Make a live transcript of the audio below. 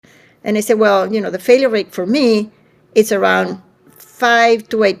And I said, well, the failure rate for me is around 5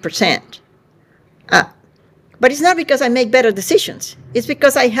 to 8%. But it's not because I make better decisions. It's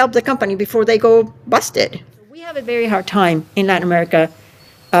because I help the company before they go busted. We have a very hard time in Latin America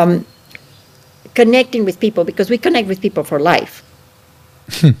connecting with people because we connect with people for life.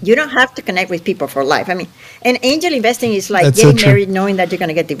 You don't have to connect with people for life. And angel investing is like That's getting so true. married knowing that you're going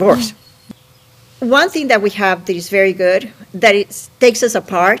to get divorced. One thing that we have that is very good, that it takes us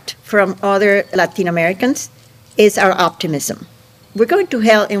apart from other Latin Americans, is our optimism. We're going to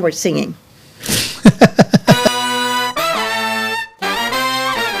hell and we're singing.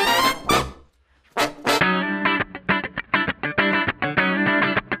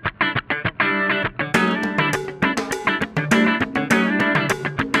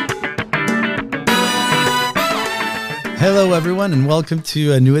 Hello, everyone, and welcome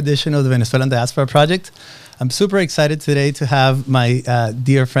to a new edition of the Venezuelan Diaspora Project. I'm super excited today to have my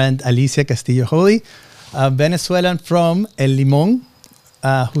dear friend Alicia Castillo Holy, a Venezuelan from El Limón,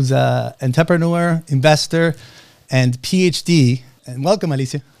 who's an entrepreneur, investor, and PhD. And welcome,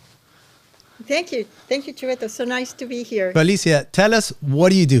 Alicia. Thank you. Thank you, Chueto. So nice to be here. So, Alicia, tell us, what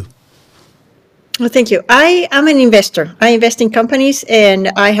do you do? Well, thank you. I am an investor. I invest in companies, and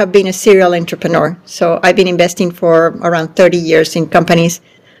I have been a serial entrepreneur. So I've been investing for around 30 years in companies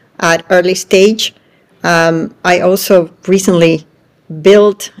at early stage. I also recently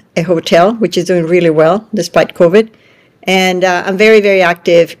built a hotel, which is doing really well despite COVID. And I'm very, very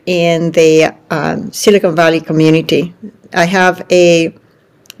active in the Silicon Valley community. I have an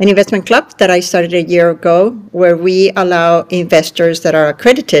investment club that I started a year ago where we allow investors that are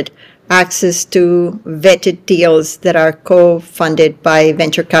accredited access to vetted deals that are co-funded by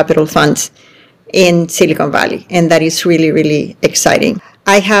venture capital funds in Silicon Valley. And that is really, really exciting.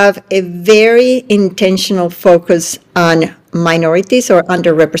 I have a very intentional focus on minorities or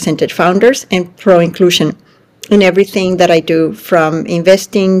underrepresented founders and pro-inclusion in everything that I do, from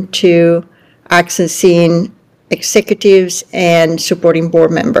investing to accessing executives and supporting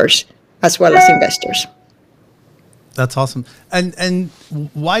board members, as well as investors. That's awesome. And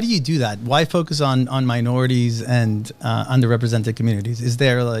why do you do that? Why focus on minorities and underrepresented communities? Is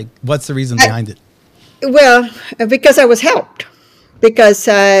there what's the reason behind it? Well, because I was helped. Because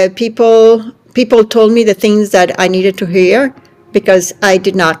people told me the things that I needed to hear, because I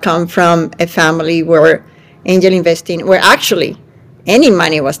did not come from a family where angel investing, where actually any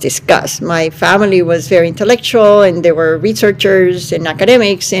money was discussed. My family was very intellectual, and they were researchers and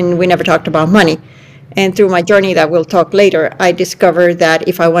academics, and we never talked about money. And through my journey that we'll talk later, I discovered that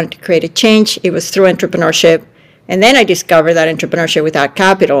if I wanted to create a change, it was through entrepreneurship. And then I discovered that entrepreneurship without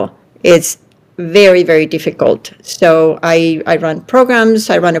capital is very, very difficult. So I run programs.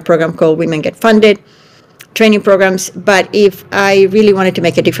 I run a program called Women Get Funded, training programs. But if I really wanted to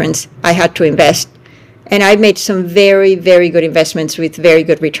make a difference, I had to invest. And I've made some very, very good investments with very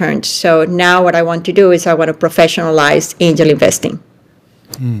good returns. So now what I want to do is I want to professionalize angel investing.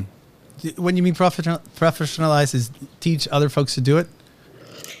 Mm. When you mean professionalize, is teach other folks to do it?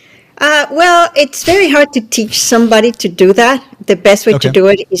 Well, it's very hard to teach somebody to do that. The best way to do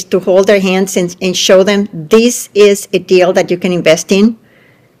it is to hold their hands and show them this is a deal that you can invest in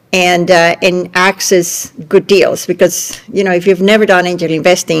and access good deals. Because, if you've never done angel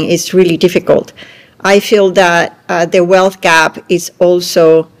investing, it's really difficult. I feel that the wealth gap is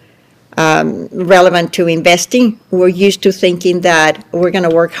also relevant to investing. We're used to thinking that we're going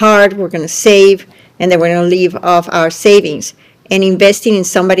to work hard, we're going to save, and then we're going to live off our savings. And investing in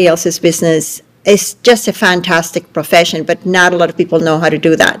somebody else's business is just a fantastic profession, but not a lot of people know how to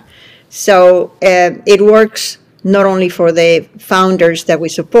do that. So it works not only for the founders that we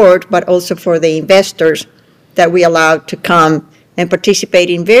support, but also for the investors that we allow to come and participate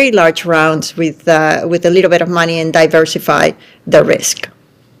in very large rounds with a little bit of money and diversify the risk.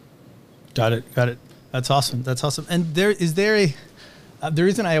 Got it. That's awesome. And the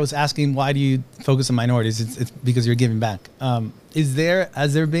reason I was asking why do you focus on minorities, it's because you're giving back. Has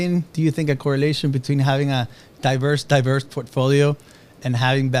there been, do you think, a correlation between having a diverse portfolio and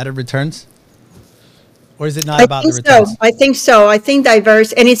having better returns? Or is it not about the returns? I think so. I think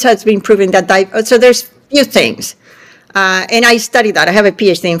diverse, and it has been proven that so there's few things. And I studied that. I have a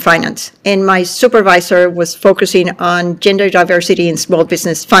PhD in finance. And my supervisor was focusing on gender diversity in small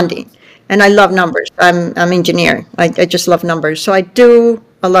business funding. And I love numbers. I'm an engineer. I just love numbers. So I do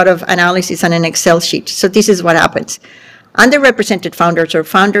a lot of analysis on an Excel sheet. So this is what happens. Underrepresented founders, or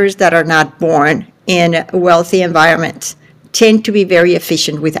founders that are not born in wealthy environments, tend to be very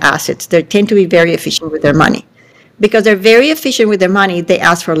efficient with assets. They tend to be very efficient with their money. Because they're very efficient with their money, they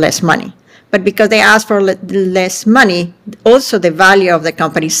ask for less money. but because they ask for less money, also the value of the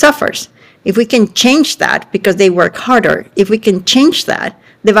company suffers. If we can change that, because they work harder, if we can change that,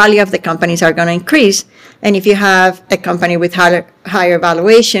 the value of the companies are going to increase. And if you have a company with higher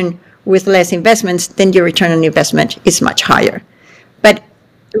valuation, with less investments, then your return on investment is much higher. But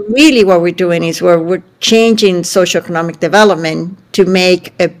really what we're doing is we're changing socioeconomic development to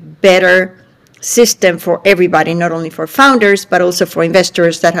make a better system for everybody, not only for founders, but also for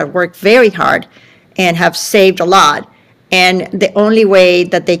investors that have worked very hard and have saved a lot. And the only way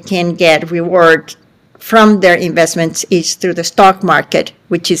that they can get reward from their investments is through the stock market,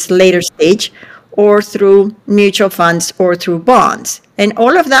 which is later stage, or through mutual funds or through bonds. And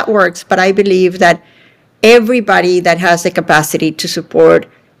all of that works, but I believe that everybody that has the capacity to support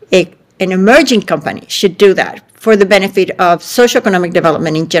an emerging company should do that for the benefit of socioeconomic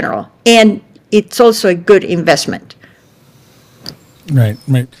development in general. And it's also a good investment. Right.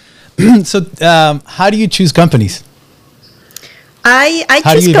 So how do you choose companies? I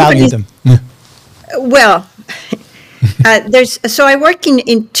how choose do you companies, evaluate them? Well, so I work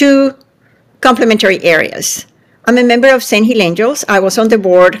in two complementary areas. I'm a member of St. Hill Angels. I was on the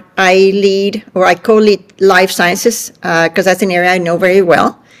board. I co-lead life sciences because that's an area I know very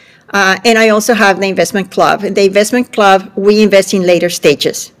well. And I also have the investment club. In the investment club, we invest in later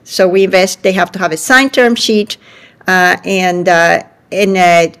stages. So they have to have a signed term sheet and in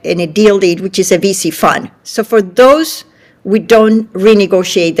a deal lead, which is a VC fund. So for those, we don't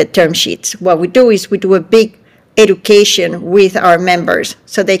renegotiate the term sheets. What we do is we do a big education with our members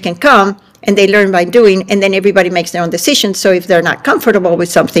so they can come and they learn by doing, and then everybody makes their own decisions. So if they're not comfortable with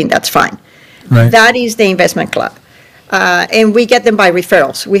something, that's fine. Right. That is the investment club. And we get them by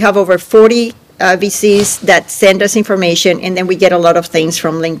referrals. We have over 40 VCs that send us information, and then we get a lot of things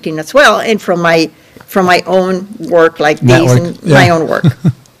from LinkedIn as well, and from my own work like this and my own work.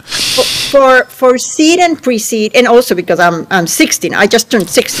 For seed and pre-seed, and also because I'm 60, I just turned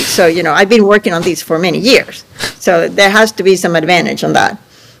 60, so I've been working on these for many years. So there has to be some advantage on that.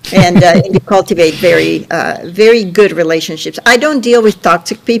 And you cultivate very good relationships. I don't deal with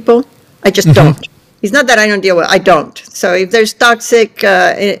toxic people. I just don't. It's not that I don't deal with, I don't. So if there's toxic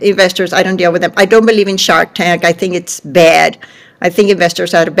investors, I don't deal with them. I don't believe in Shark Tank. I think it's bad. I think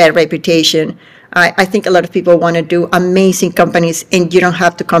investors have a bad reputation. I think a lot of people want to do amazing companies, and you don't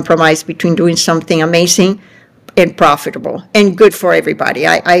have to compromise between doing something amazing and profitable and good for everybody.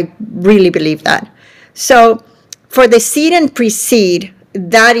 I really believe that. So for the seed and pre-seed,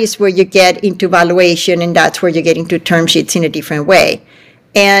 that is where you get into valuation, and that's where you get into term sheets in a different way.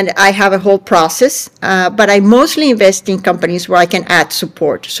 And I have a whole process, but I mostly invest in companies where I can add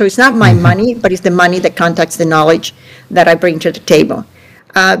support. So it's not my money, but it's the money, the contacts, the knowledge that I bring to the table.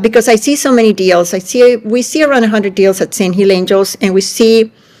 Because I see so many deals. We see around 100 deals at St. Hill Angels, and we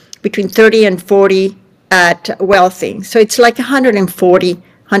see between 30 and 40 at Wealthy. So it's like 140,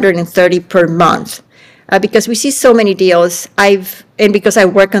 130 per month. Because we see so many deals, and because I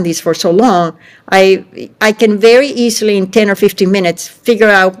work on these for so long, I can very easily in 10 or 15 minutes figure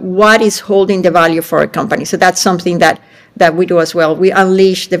out what is holding the value for a company. So that's something that we do as well. We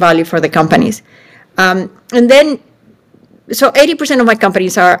unleash the value for the companies. And then, so 80% of my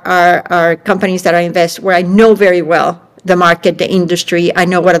companies are companies that I invest where I know very well the market, the industry. I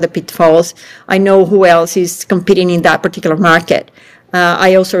know what are the pitfalls. I know who else is competing in that particular market.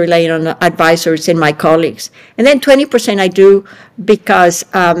 I also rely on advisors and my colleagues. And then 20% I do because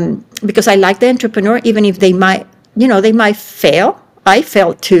I like the entrepreneur, even if they might fail. I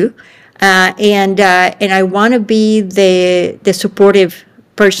fail too. And I want to be the supportive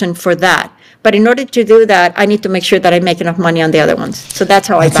person for that. But in order to do that, I need to make sure that I make enough money on the other ones. So that's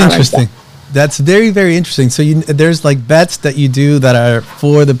how I balance interesting. That's very, very interesting. So there's like bets that you do that are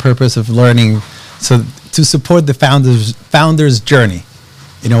for the purpose of learning. So to support the founder's journey,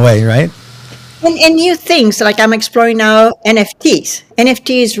 in a way, right? And new things, like I'm exploring now NFTs.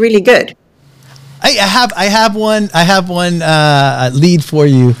 NFT is really good. I have one lead for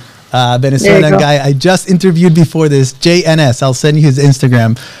you, Venezuelan guy. I just interviewed before this, JNS. I'll send you his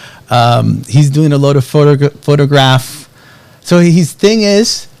Instagram. He's doing a load of photograph. So his thing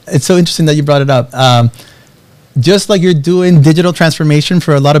is, it's so interesting that you brought it up. Just like you're doing digital transformation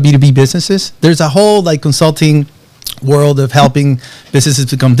for a lot of B2B businesses, there's a whole like consulting world of helping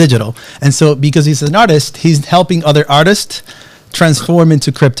businesses become digital. And so because he's an artist, he's helping other artists transform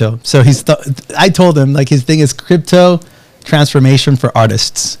into crypto. So I told him like his thing is crypto transformation for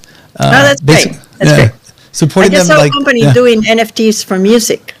artists. That's great. That's great. Supporting them. I just saw a company doing NFTs for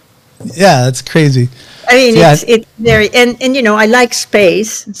music. Yeah, that's crazy. I mean, it's very, and I like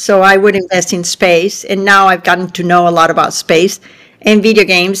space, so I would invest in space. And now I've gotten to know a lot about space. and video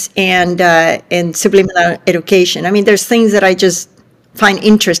games and subliminal education. I mean, there's things that I just find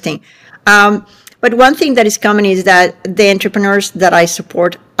interesting. But one thing that is common is that the entrepreneurs that I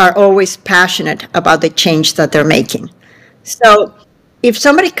support are always passionate about the change that they're making. So if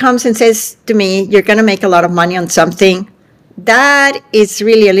somebody comes and says to me, you're going to make a lot of money on something, that is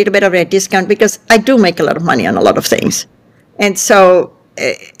really a little bit of a discount because I do make a lot of money on a lot of things. And so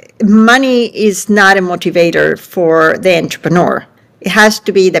money is not a motivator for the entrepreneur. It has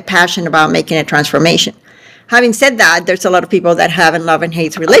to be the passion about making a transformation. Having said that, there's a lot of people that have a love and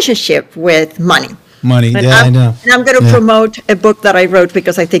hate relationship with money. Money, And yeah, I know. And I'm going to promote a book that I wrote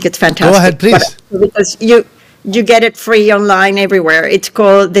because I think it's fantastic. Go ahead, please. Because you get it free online everywhere. It's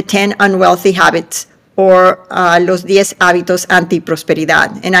called The 10 Unwealthy Habits, or Los 10 Hábitos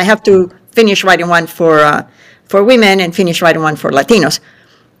Anti-Prosperidad. And I have to finish writing one for women and finish writing one for Latinos.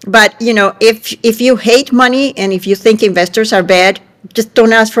 But, if you hate money and if you think investors are bad, just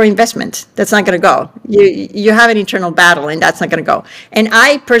don't ask for investments. That's not going to go. You have an internal battle, and that's not going to go. And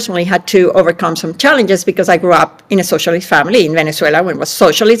I personally had to overcome some challenges because I grew up in a socialist family in Venezuela when it was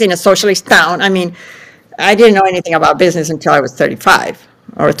socialist, in a socialist town. I mean, I didn't know anything about business until I was 35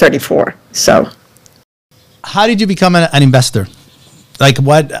 or 34. So, how did you become an investor? Like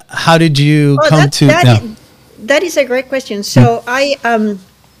what? How did you come to? That is a great question. So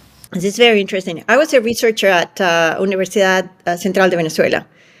this is very interesting. I was a researcher at Universidad Central de Venezuela,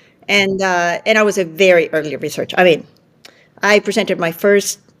 and I was a very early researcher. I mean, I presented my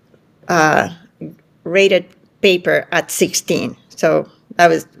first rated paper at 16, so I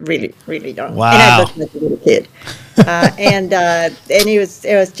was really, really young. Wow! And I was a little kid, and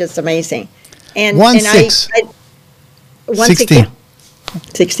it was just amazing. And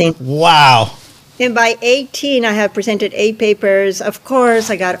 16. Wow. And by 18, I have presented 8 papers. Of course,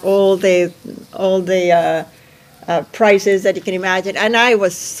 I got all the prizes that you can imagine, and I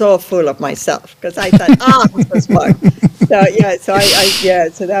was so full of myself because I thought, this was fun. So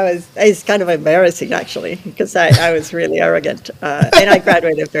it's kind of embarrassing actually because I was really arrogant, and I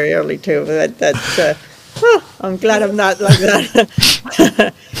graduated very early too. But I'm glad I'm not like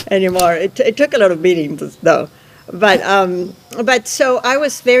that anymore. It took a lot of meetings though. But so I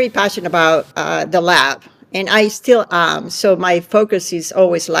was very passionate about the lab, and I still am. So my focus is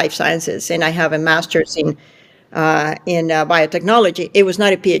always life sciences, and I have a master's in biotechnology. It was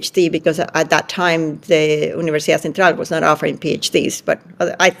not a PhD because at that time the Universidad Central was not offering PhDs. But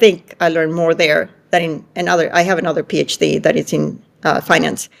I think I learned more there than in another. I have another PhD that is in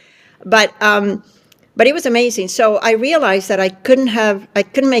finance, but it was amazing. So I realized that I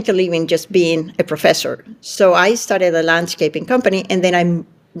couldn't make a living just being a professor. So I started a landscaping company, and then I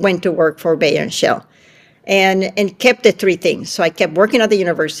went to work for Bayer and Shell, and kept the 3 things. So I kept working at the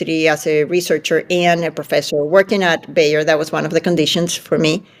university as a researcher and a professor, working at Bayer. That was one of the conditions for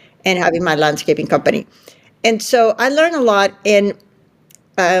me, and having my landscaping company. And so I learned a lot. And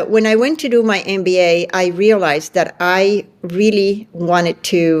when I went to do my MBA, I realized that I really wanted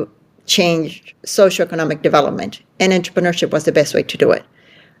to change socioeconomic development, and entrepreneurship was the best way to do it.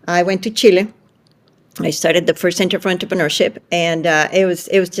 I went to Chile. I started the first Center for Entrepreneurship, and it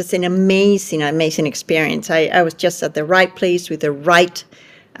was just an amazing experience. I was just at the right place with the right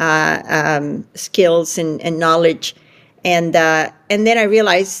skills and knowledge, and then I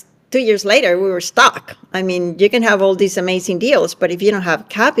realized 2 years later we were stuck. I mean, you can have all these amazing deals, but if you don't have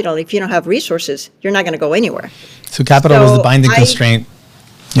capital, if you don't have resources, you're not going to go anywhere. So capital was the binding constraint.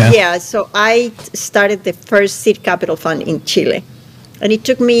 Yeah, so I started the first seed capital fund in Chile. And it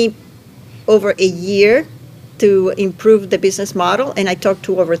took me over a year to improve the business model, and I talked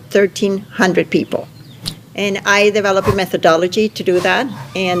to over 1,300 people. And I developed a methodology to do that,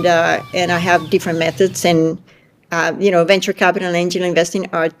 and I have different methods. And venture capital and angel investing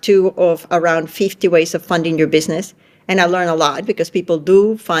are 2 of around 50 ways of funding your business. And I learn a lot because people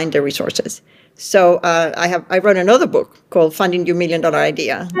do find the resources. So I wrote another book called Funding Your $1 Million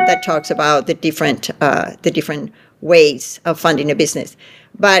Idea that talks about the different ways of funding a business.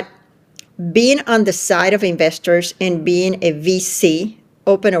 But being on the side of investors and being a VC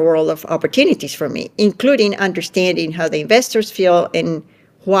opened a world of opportunities for me, including understanding how the investors feel and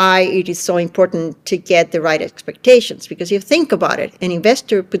why it is so important to get the right expectations. Because if you think about it, an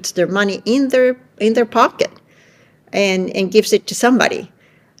investor puts their money in their pocket and gives it to somebody.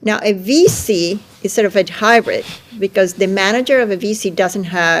 Now, a VC is sort of a hybrid because the manager of a VC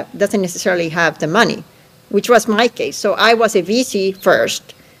doesn't necessarily have the money, which was my case. So I was a VC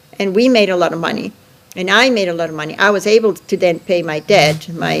first, and we made a lot of money, and I made a lot of money. I was able to then pay my debt,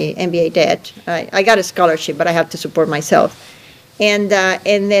 my MBA debt. I got a scholarship, but I have to support myself. And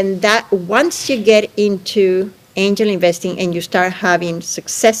then that once you get into angel investing and you start having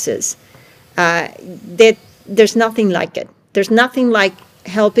successes, that there's nothing like it. There's nothing like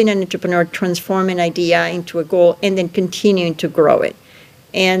helping an entrepreneur transform an idea into a goal and then continuing to grow it.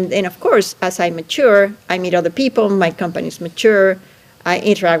 And of course, as I mature, I meet other people, my companies mature, I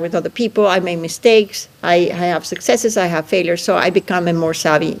interact with other people, I make mistakes, I have successes, I have failures, so I become a more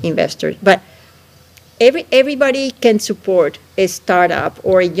savvy investor. But everybody can support a startup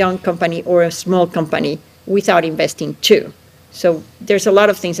or a young company or a small company without investing too. So there's a lot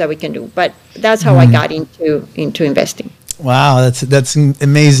of things that we can do, but that's how I got into investing. Wow, that's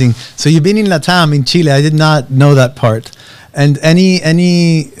amazing. So you've been in Latam, in Chile. I did not know that part. And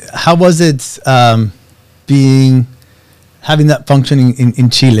how was it having that function in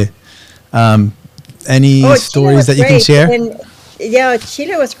Chile? Any stories that you can share? Yeah,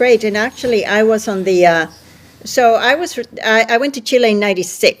 Chile was great. And actually, I was on the, I went to Chile in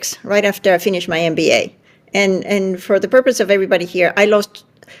 '96, right after I finished my MBA. And for the purpose of everybody here,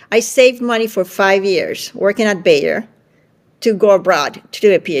 I saved money for 5 years working at Bayer to go abroad to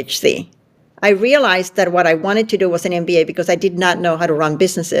do a PhD. I realized that what I wanted to do was an MBA because I did not know how to run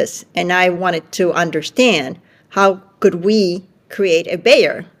businesses. And I wanted to understand how could we create a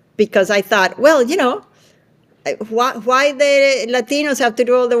Bayer, because I thought, well, why the Latinos have to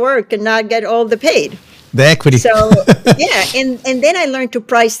do all the work and not get all the paid? The equity. So yeah, and then I learned to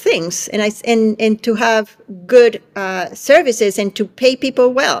price things and to have good services and to pay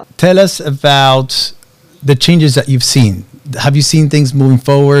people well. Tell us about the changes that you've seen. Have you seen things moving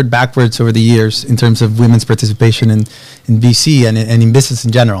forward, backwards over the years in terms of women's participation in VC and in business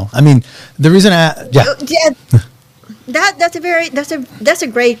in general? I mean, the reason that's a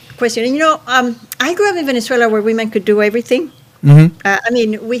great question. And I grew up in Venezuela where women could do everything.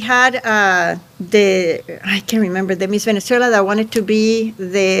 Mm-hmm. We had I can't remember, the Miss Venezuela that wanted to be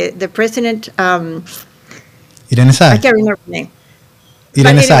the president. Irene Sáez. I can't remember her name.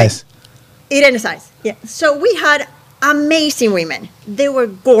 Irene Sáez. Irene Sáez. Yeah. So we had amazing women. They were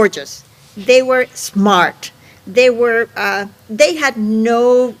gorgeous. They were smart. They had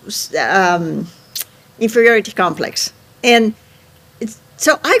no inferiority complex. And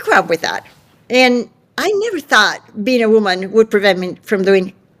so I grew up with that. And I never thought being a woman would prevent me from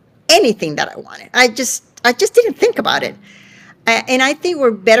doing anything that I wanted. I just didn't think about it. And I think we're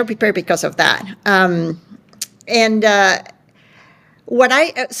better prepared because of that.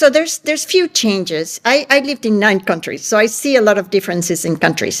 So there's few changes. I lived in 9 countries, so I see a lot of differences in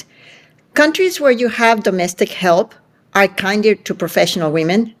countries. Countries where you have domestic help are kinder to professional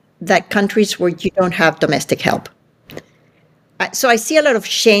women than countries where you don't have domestic help. So I see a lot of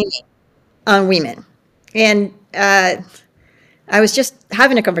shaming on women. And I was just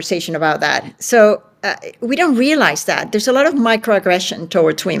having a conversation about that. So we don't realize that. There's a lot of microaggression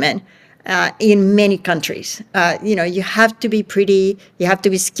towards women in many countries. You have to be pretty, you have to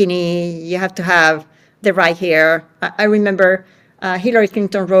be skinny, you have to have the right hair. I remember Hillary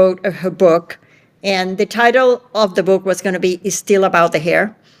Clinton wrote her book, and the title of the book was going to be "It's Still About the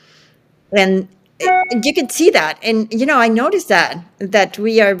Hair." And you can see that. And, I noticed that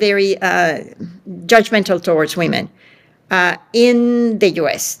we are very judgmental towards women in the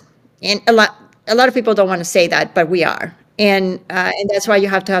U.S. And a lot of people don't want to say that, but we are. And that's why you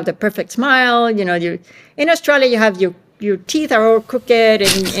have to have the perfect smile. In Australia, you have your teeth are all crooked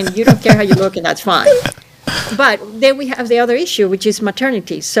and you don't care how you look, and that's fine. But then we have the other issue, which is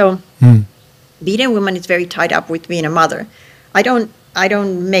maternity. So being a woman is very tied up with being a mother. I don't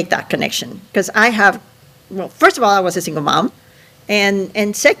make that connection because first of all, I was a single mom.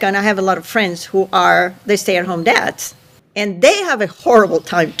 And second, I have a lot of friends who are the stay-at-home dads, and they have a horrible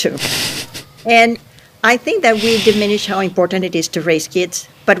time too. And I think that we diminish how important it is to raise kids,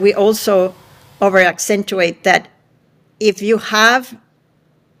 but we also over-accentuate that if you have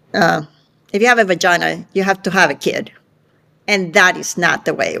a vagina, you have to have a kid. And that is not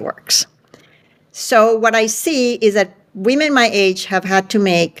the way it works. So what I see is that women my age have had to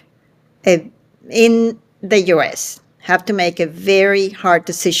make, in the US, have to make a very hard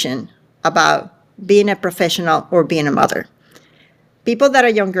decision about being a professional or being a mother. People that are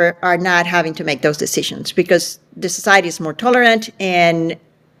younger are not having to make those decisions because the society is more tolerant,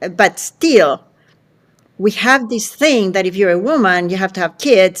 but still, we have this thing that if you're a woman, you have to have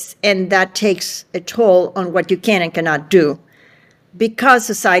kids, and that takes a toll on what you can and cannot do because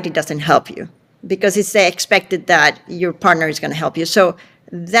society doesn't help you, because it's expected that your partner is going to help you. So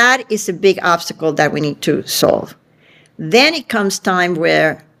that is a big obstacle that we need to solve. Then it comes time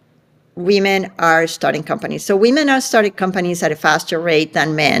where women are starting companies. So women are starting companies at a faster rate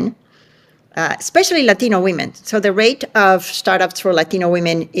than men, especially Latino women. So the rate of startups for Latino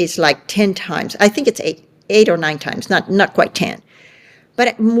women is like 10 times. I think it's 8 or 9 times, not quite 10.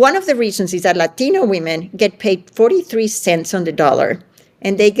 But one of the reasons is that Latino women get paid 43 cents on the dollar,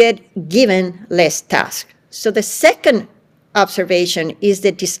 and they get given less tasks. So the second observation is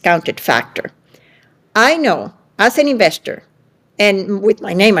the discounted factor. I know, as an investor, and with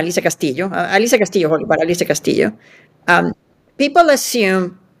my name, Alicia Castillo, but Alicia Castillo, people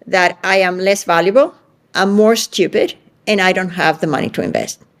assume that I am less valuable, I'm more stupid, and I don't have the money to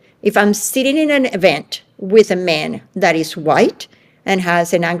invest. If I'm sitting in an event with a man that is white and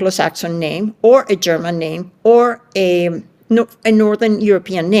has an Anglo-Saxon name or a German name or a Northern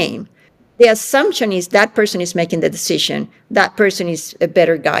European name, the assumption is that person is making the decision, that person is a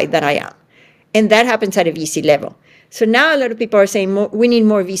better guy than I am. And that happens at a VC level. So now a lot of people are saying we need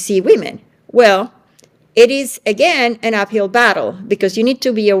more VC women. Well, it is, again, an uphill battle because you need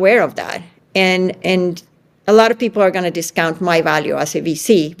to be aware of that. And a lot of people are going to discount my value as a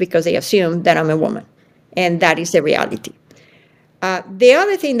VC because they assume that I'm a woman. And that is the reality. The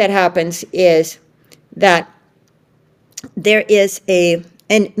other thing that happens is that there is a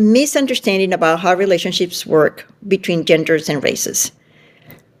misunderstanding about how relationships work between genders and races.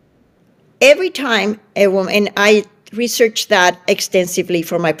 Every time a woman, and I researched that extensively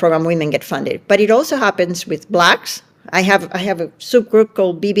for my program, Women Get Funded, but it also happens with Blacks. I have a subgroup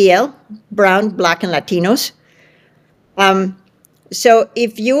called BBL, Brown, Black, and Latinos. So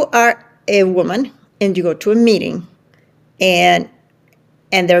if you are a woman and you go to a meeting and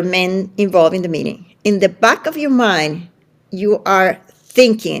there are men involved in the meeting, in the back of your mind, you are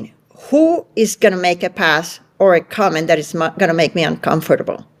thinking, who is going to make a pass or a comment that is going to make me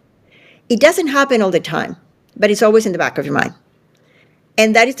uncomfortable? It doesn't happen all the time, but it's always in the back of your mind.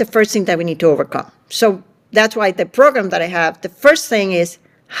 And that is the first thing that we need to overcome. So that's why the program that I have, the first thing is,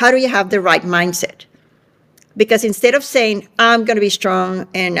 how do you have the right mindset? Because instead of saying, I'm going to be strong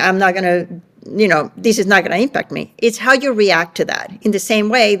and I'm not going to, this is not going to impact me, it's how you react to that. In the same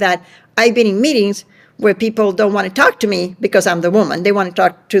way that I've been in meetings where people don't want to talk to me because I'm the woman. They want to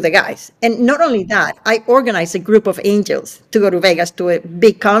talk to the guys. And not only that, I organized a group of angels to go to Vegas to a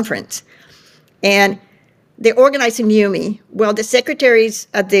big conference. And the organizer knew me. Well, the secretaries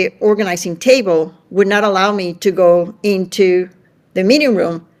at the organizing table would not allow me to go into the meeting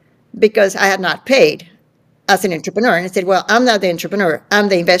room because I had not paid as an entrepreneur. And I said, well, I'm not the entrepreneur, I'm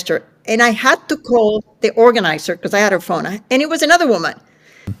the investor. And I had to call the organizer because I had her phone, and it was another woman.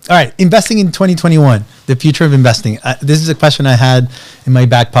 All right, investing in 2021, the future of investing. This is a question I had in my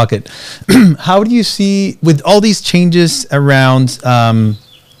back pocket. How do you see, with all these changes around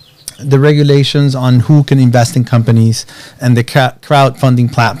the regulations on who can invest in companies and the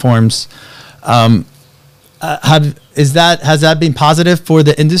crowdfunding platforms, has that been positive for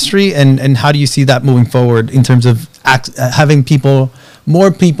the industry, and how do you see that moving forward in terms of having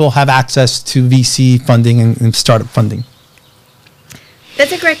more people have access to VC funding and startup funding?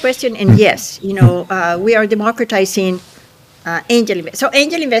 That's a great question, and yes, we are democratizing angel investment. So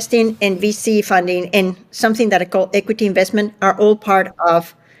angel investing and VC funding and something that I call equity investment are all part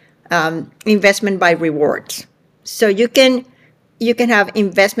of investment by rewards. So you can have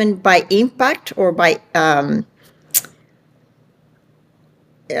investment by impact or by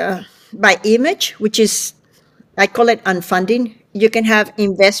image, which is, I call it unfunding. You can have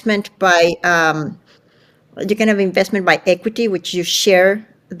investment by equity, which you share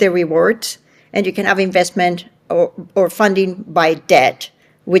the rewards, and you can have investment or funding by debt,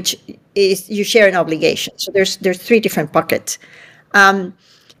 which is you share an obligation. So there's 3 different buckets. I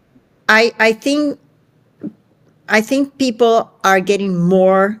think people are getting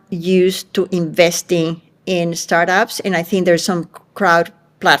more used to investing in startups, and I think there's some crowd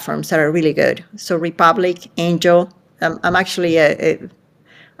platforms that are really good. So Republic, Angel. I'm actually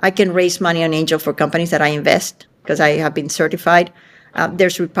I can raise money on Angel for companies that I invest because I have been certified.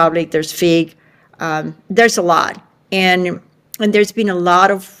 There's Republic, there's Fig, there's a lot, and there's been a lot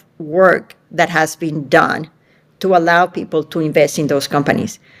of work that has been done to allow people to invest in those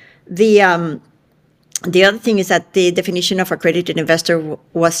companies. The other thing is that the definition of accredited investor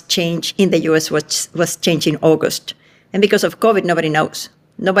was changed in the U.S. was changed in August, and because of COVID, nobody knows.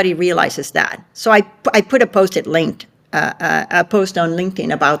 Nobody realizes that. So I put a post on LinkedIn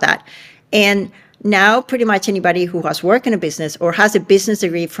about that, and now pretty much anybody who has worked in a business or has a business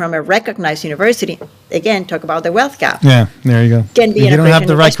degree from a recognized university, again, talk about the wealth gap. Yeah, there you go. Can be if you don't have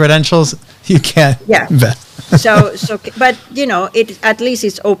the right credentials, you can't invest. So, but it at least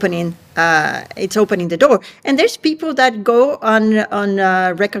it's opening the door. And there's people that go on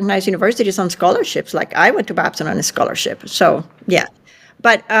recognized universities on scholarships. Like I went to Babson on a scholarship. So yeah.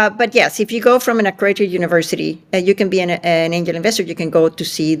 But yes, if you go from an accredited university, you can be an angel investor. You can go to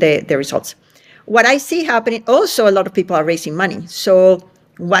see the results. what I see happening, also a lot of people are raising money. So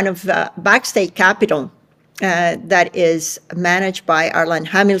one of Backstage Capital, that is managed by Arlan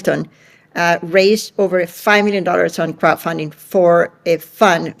Hamilton, raised over $5 million on crowdfunding for a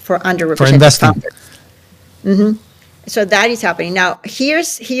fund for underrepresented investing. founders. So that is happening now.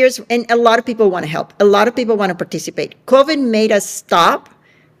 Here's and a lot of people want to help. A lot of people want to participate. COVID made us stop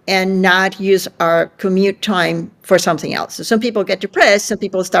and not use our commute time for something else. So some people get depressed. Some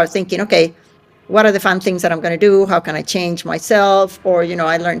people start thinking, okay, what are the fun things that I'm going to do? How can I change myself? Or,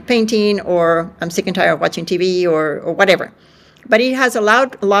 I learned painting, or I'm sick and tired of watching TV, or whatever. But it has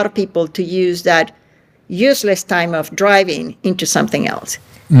allowed a lot of people to use that useless time of driving into something else.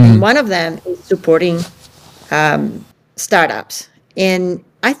 And one of them is supporting startups. And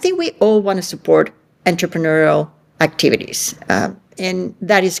I think we all want to support entrepreneurial activities. And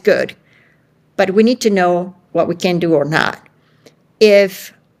that is good. But we need to know what we can do or not.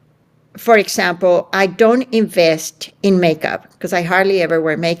 If, for example, I don't invest in makeup because I hardly ever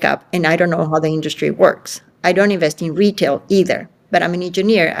wear makeup and I don't know how the industry works. I don't invest in retail either, but I'm an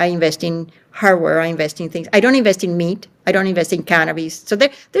engineer. I invest in hardware. I invest in things. I don't invest in meat. I don't invest in cannabis. So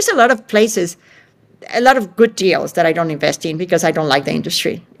there's a lot of places, a lot of good deals that I don't invest in because I don't like the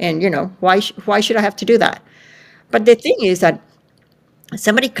industry. And, why should I have to do that? But the thing is that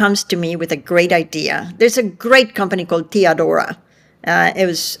somebody comes to me with a great idea. There's a great company called Teodora.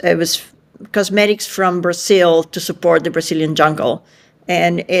 It was cosmetics from Brazil to support the Brazilian jungle,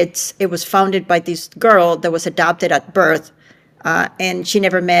 and it was founded by this girl that was adopted at birth, and she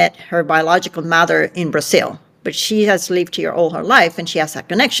never met her biological mother in Brazil, but she has lived here all her life, and she has that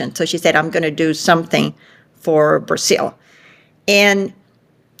connection. So she said, "I'm going to do something for Brazil," and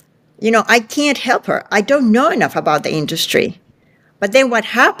I can't help her. I don't know enough about the industry. But then what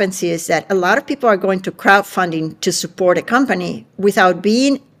happens is that a lot of people are going to crowdfunding to support a company without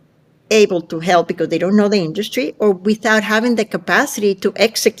being able to help because they don't know the industry, or without having the capacity to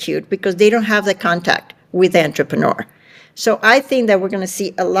execute because they don't have the contact with the entrepreneur. So I think that we're going to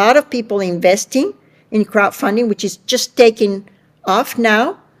see a lot of people investing in crowdfunding, which is just taking off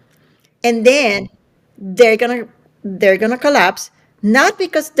now. And then they're going to collapse. Not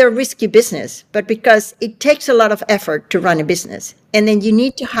because they're risky business, but because it takes a lot of effort to run a business. And then you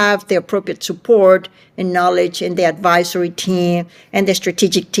need to have the appropriate support and knowledge and the advisory team and the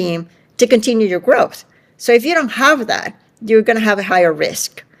strategic team to continue your growth. So if you don't have that, you're going to have a higher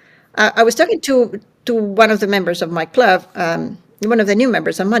risk. I was talking to one of the members of my club, one of the new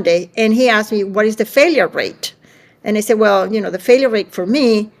members on Monday, and he asked me, what is the failure rate? And I said, well, the failure rate for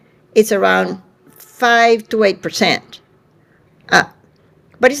me, it's around 5 to 8%.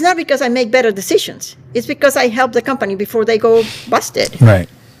 But it's not because I make better decisions. It's because I help the company before they go busted. Right.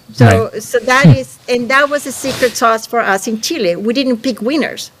 So that is, and that was a secret sauce for us in Chile. We didn't pick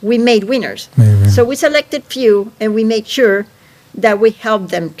winners. We made winners. Maybe. So we selected few, and we made sure that we help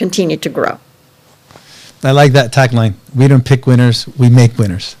them continue to grow. I like that tagline. We don't pick winners. We make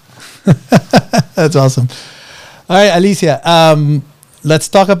winners. That's awesome. All right, Alicia. Let's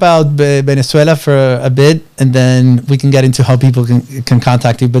talk about Venezuela for a bit, and then we can get into how people can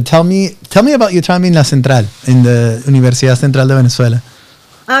contact you. But tell me about your time in La Central, in the Universidad Central de Venezuela.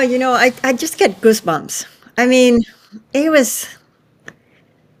 Oh, I just get goosebumps. I mean, it was,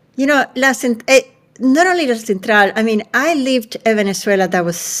 not only La Central. I mean, I lived in Venezuela that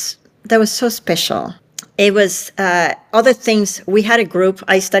was so special. It was other things. We had a group.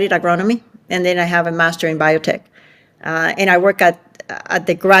 I studied agronomy, and then I have a master in biotech, and I work at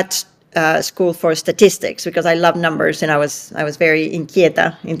the grad school for statistics because I love numbers and I was very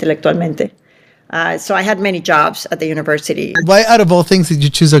inquieta intelectualmente. So I had many jobs at the university. Why, out of all things, did you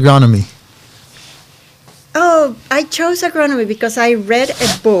choose agronomy? Oh, I chose agronomy because I read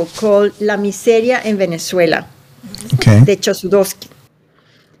a book called La Miseria en Venezuela, de Chosudowski.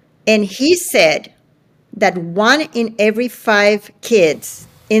 And he said that 1 in every 5 kids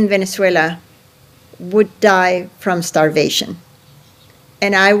in Venezuela would die from starvation.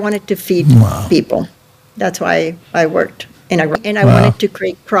 And I wanted to feed people. That's why I worked in agronomy. And I wanted to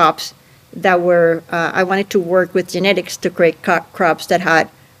create crops that were, I wanted to work with genetics to create crops that had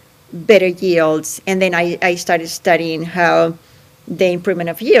better yields. And then I started studying how the improvement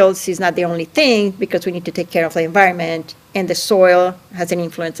of yields is not the only thing, because we need to take care of the environment, and the soil has an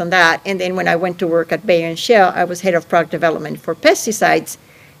influence on that. And then when I went to work at Bayer and Shell, I was head of product development for pesticides.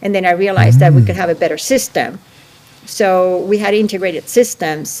 And then I realized that we could have a better system. So we had integrated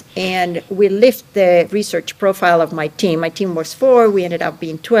systems, and we lift the research profile of my team. My team was 4. We ended up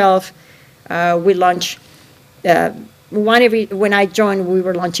being 12. We launched when I joined, we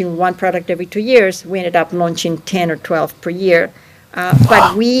were launching 1 product every 2 years. We ended up launching 10 or 12 per year.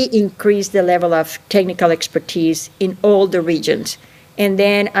 But we increased the level of technical expertise in all the regions. And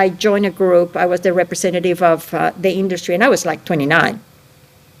then I joined a group. I was the representative of the industry, and I was like 29.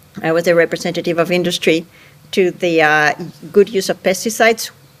 I was the representative of industry to the good use of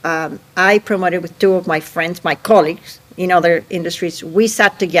pesticides. I promoted with two of my friends, my colleagues in other industries. We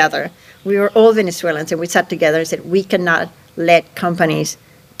sat together. We were all Venezuelans, and we sat together and said, we cannot let companies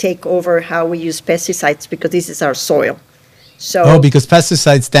take over how we use pesticides because this is our soil. So, because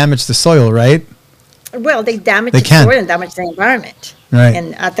pesticides damage the soil, right? Well, they damage the soil and damage the environment. Right.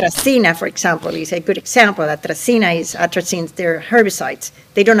 And atrazina, for example, is a good example. Atrazines, they're herbicides.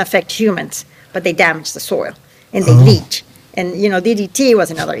 They don't affect humans, but they damage the soil and they leach. And, DDT was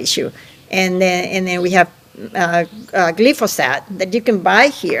another issue. And then we have glyphosate that you can buy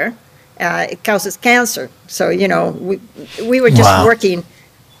here. It causes cancer. So, we were just working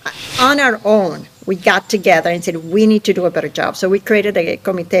on our own. We got together and said, we need to do a better job. So we created a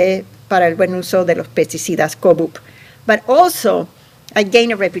Comité para el Buen Uso de los Pesticidas, COBUP. But also, I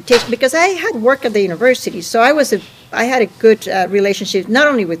gained a reputation because I had worked at the university. So I had a good relationship, not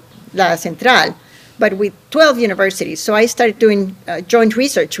only with La Central, but with 12 universities. So I started doing joint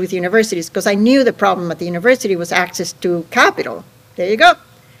research with universities because I knew the problem at the university was access to capital. There you go.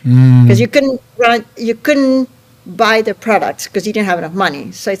 Because you couldn't buy the products because you didn't have enough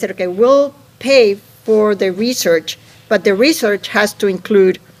money. So I said, okay, we'll pay for the research, but the research has to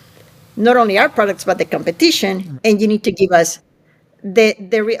include not only our products, but the competition, and you need to give us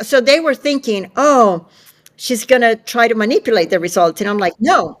so they were thinking, oh, she's going to try to manipulate the results. And I'm like,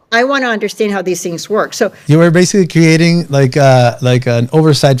 no, I want to understand how these things work. So you were basically creating like an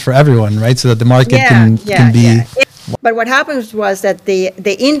oversight for everyone, right? So that the market can be. But what happened was that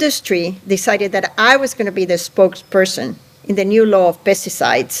the industry decided that I was going to be the spokesperson in the new law of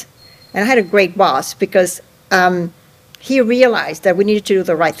pesticides. And I had a great boss because he realized that we needed to do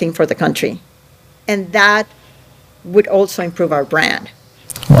the right thing for the country. And that would also improve our brand.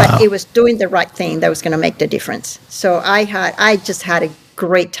 Wow. But it was doing the right thing that was going to make the difference. So I just had a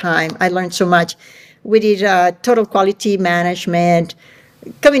great time. I learned so much. We did total quality management,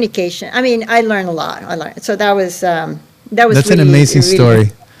 communication. I mean, I learned a lot. So that was That's really, an amazing really story.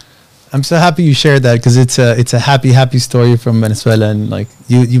 good. I'm so happy you shared that because it's a happy story from Venezuela, and like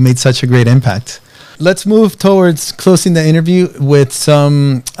you made such a great impact. Let's move towards closing the interview with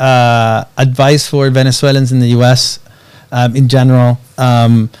some advice for Venezuelans in the U.S. In general.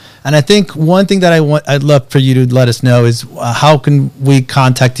 And I think one thing that I'd love for you to let us know is how can we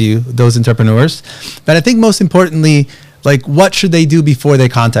contact you, those entrepreneurs? But I think most importantly, like, what should they do before they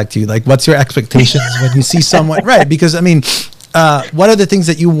contact you? Like, what's your expectations when you see someone? Right, because I mean, what are the things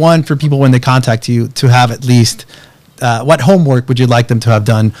that you want for people when they contact you to have at least? What homework would you like them to have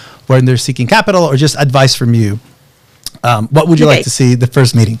done when they're seeking capital, or just advice from you? What would you like to see the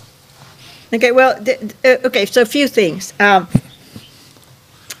first meeting? Okay, well, so a few things.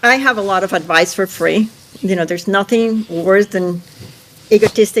 I have a lot of advice for free. There's nothing worse than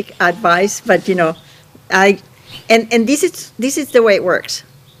egotistic advice, but and this is the way it works.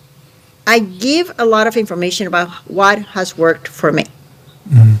 I give a lot of information about what has worked for me.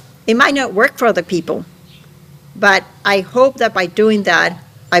 Mm-hmm. It might not work for other people, but I hope that by doing that,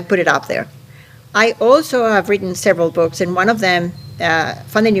 I put it up there. I also have written several books, and one of them,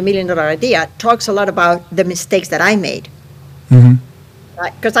 Funding Your $1 Million Idea, talks a lot about the mistakes that I made.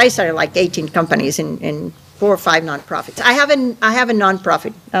 Because I started like 18 companies in 4 or 5 nonprofits. I have a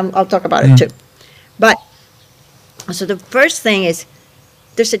nonprofit. I'll talk about it too. But so the first thing is,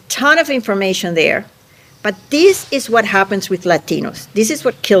 there's a ton of information there, but this is what happens with Latinos. This is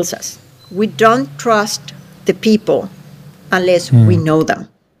what kills us. We don't trust the people unless we know them.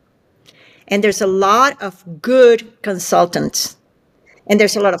 And there's a lot of good consultants. And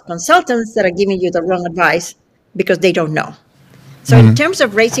there's a lot of consultants that are giving you the wrong advice because they don't know. So in terms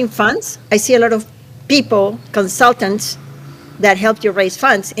of raising funds, I see a lot of people, consultants, that help you raise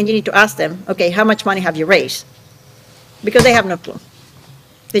funds, and you need to ask them, okay, how much money have you raised? Because they have no clue.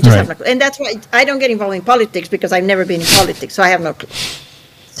 They just have no clue. And that's why I don't get involved in politics, because I've never been in politics, so I have no clue.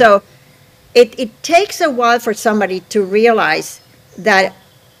 So it takes a while for somebody to realize that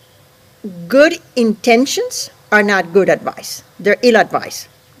good intentions are not good advice. They're ill advice.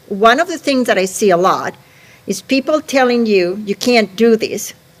 One of the things that I see a lot is people telling you, you can't do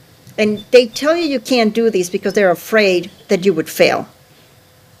this. And they tell you can't do this because they're afraid that you would fail.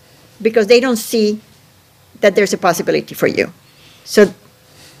 Because they don't see that there's a possibility for you. So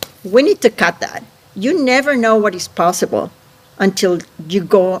we need to cut that. You never know what is possible until you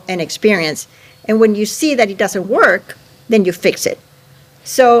go and experience. And when you see that it doesn't work, then you fix it.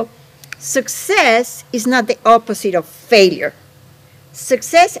 So success is not the opposite of failure.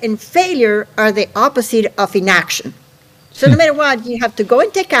 success and failure are the opposite of inaction. So no matter what, you have to go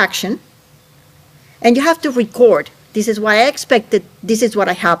and take action, and you have to record. This is what I expected. This is what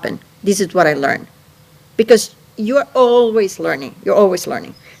I happened. This is what I learned. Because you're always learning. You're always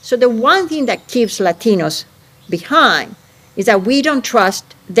learning. So the one thing that keeps Latinos behind is that we don't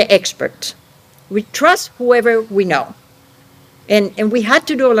trust the experts. We trust whoever we know. And we had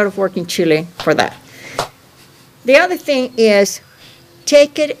to do a lot of work in Chile for that. The other thing is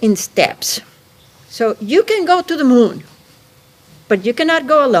take it in steps. So you can go to the moon, but you cannot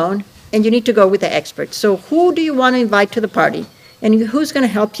go alone, and you need to go with the experts. So who do you want to invite to the party, and who's going to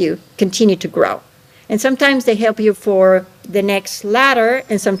help you continue to grow? And sometimes they help you for the next ladder,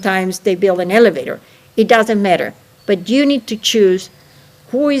 and sometimes they build an elevator. It doesn't matter. But you need to choose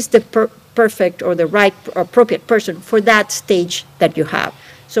who is the perfect or the right appropriate person for that stage that you have.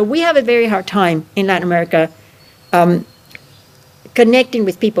 So we have a very hard time in Latin America connecting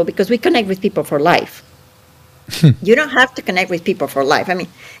with people, because we connect with people for life. You don't have to connect with people for life. I mean,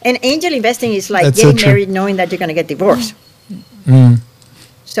 and angel investing is like That's getting so true. married knowing that you're going to get divorced.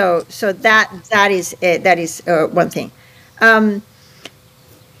 So that is one thing.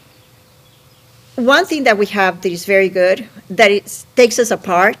 One thing that we have that is very good, that it takes us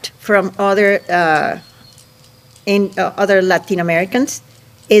apart from other other Latin Americans,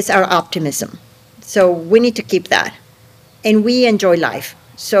 is our optimism. So we need to keep that, and we enjoy life.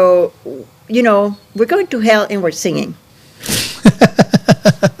 So we're going to hell and we're singing.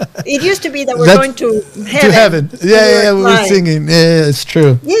 It used to be that we're going to heaven. Yeah, we're singing. Yeah, it's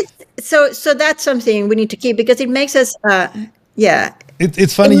true. Yes. So that's something we need to keep, because it makes us,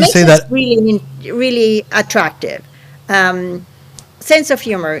 It's funny it you makes say us that. really, really attractive. Sense of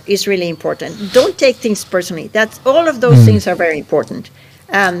humor is really important. Don't take things personally. That's all of those things are very important.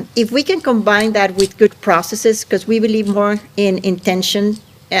 If we can combine that with good processes, because we believe more in intention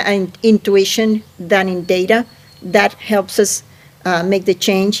and intuition than in data, that helps us make the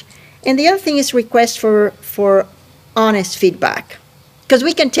change. And the other thing is request for honest feedback, because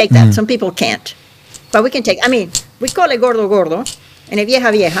we can take that. Some people can't, but we can take. I mean, we call it gordo gordo, and a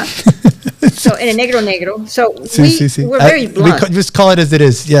vieja vieja, so and a negro negro. So we're very blunt. We just call it as it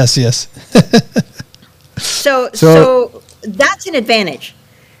is. Yes. So that's an advantage.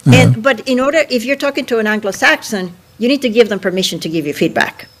 But if you're talking to an Anglo-Saxon, you need to give them permission to give you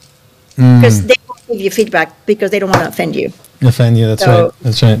feedback, because they won't give you feedback because they don't want to offend you. Offend you.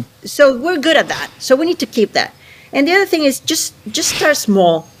 That's right. So we're good at that. So we need to keep that. And the other thing is just start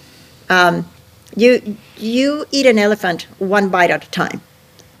small. You eat an elephant one bite at a time.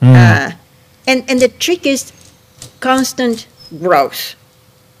 And the trick is constant growth.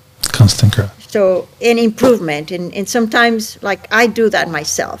 Constant growth. So an improvement. And sometimes, like, I do that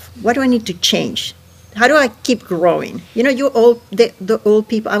myself. What do I need to change? How do I keep growing? The old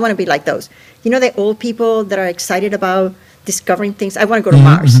people, I want to be like those. The old people that are excited about discovering things. I want to go to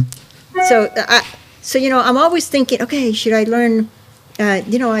Mars. So I'm always thinking, okay, should I learn, I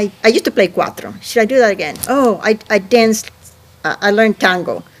used to play cuatro. Should I do that again? Oh, I danced, I learned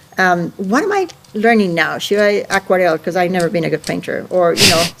tango. What am I learning now? Should I aquarelle, because I've never been a good painter, or,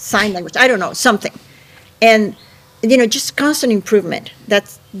 sign language, I don't know, something. And, just constant improvement.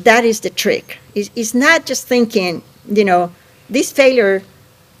 That is the trick. It's not just thinking, this failure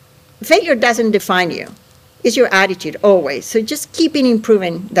doesn't define you. It's your attitude always. So just keeping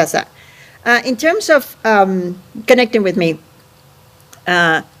improving does that. In terms of connecting with me,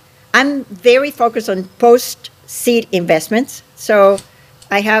 I'm very focused on post-seed investments. So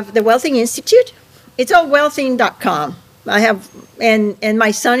I have the Wealthing Institute. It's all wealthing.com. I have, and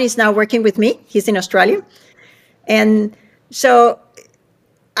my son is now working with me. He's in Australia. And so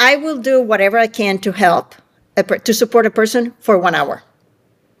I will do whatever I can to help, to support a person for 1 hour.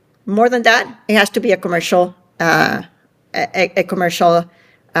 More than that, it has to be a commercial,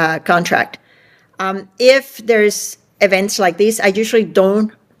 contract. If there's events like this, I usually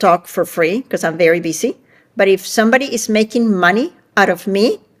don't talk for free because I'm very busy. But if somebody is making money out of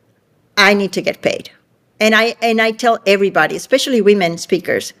me, I need to get paid. And I tell everybody, especially women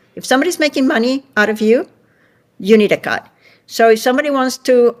speakers, if somebody's making money out of you, you need a cut. So if somebody wants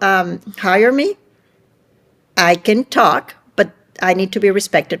to hire me, I can talk, but I need to be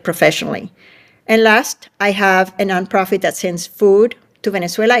respected professionally. And last, I have a nonprofit that sends food to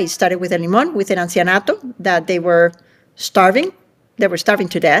Venezuela. It started with El Limón, with an ancianato that they were starving. They were starving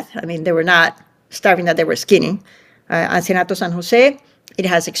to death. I mean, they were not starving that they were skinny. Ancianato San Jose, it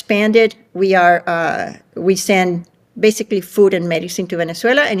has expanded. We send basically food and medicine to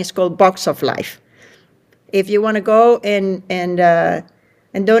Venezuela, and it's called Box of Life. If you want to go and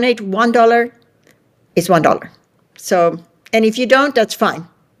donate $1, it's $1. So And if you don't, that's fine.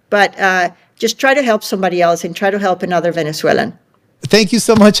 But just try to help somebody else and try to help another Venezuelan. Thank you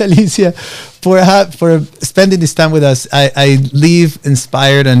so much, Alicia, for spending this time with us. I leave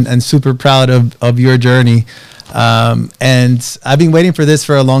inspired and super proud of your journey. And I've been waiting for this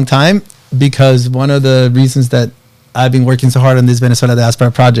for a long time, because one of the reasons that I've been working so hard on this Venezuela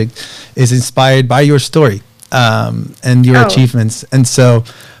Diaspora project is inspired by your story and your achievements. And so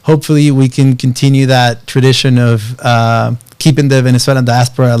hopefully we can continue that tradition of keeping the Venezuelan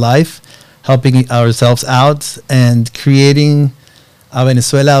diaspora alive, helping ourselves out, and creating a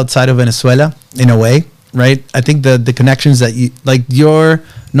Venezuela outside of Venezuela in a way, right? I think the connections that you, like your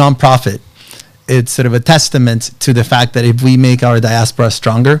nonprofit, it's sort of a testament to the fact that if we make our diaspora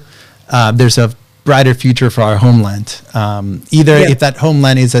stronger, there's a brighter future for our homeland. Either if that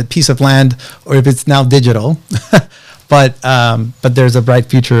homeland is a piece of land or if it's now digital, but there's a bright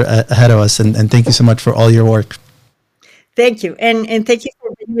future ahead of us. And thank you so much for all your work. Thank you, and thank you for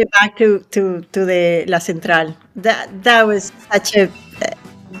bringing me back to the La Central. That was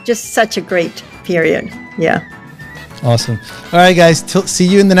such a great period. Yeah. Awesome. All right, guys. See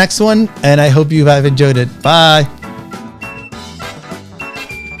you in the next one, and I hope you have enjoyed it. Bye.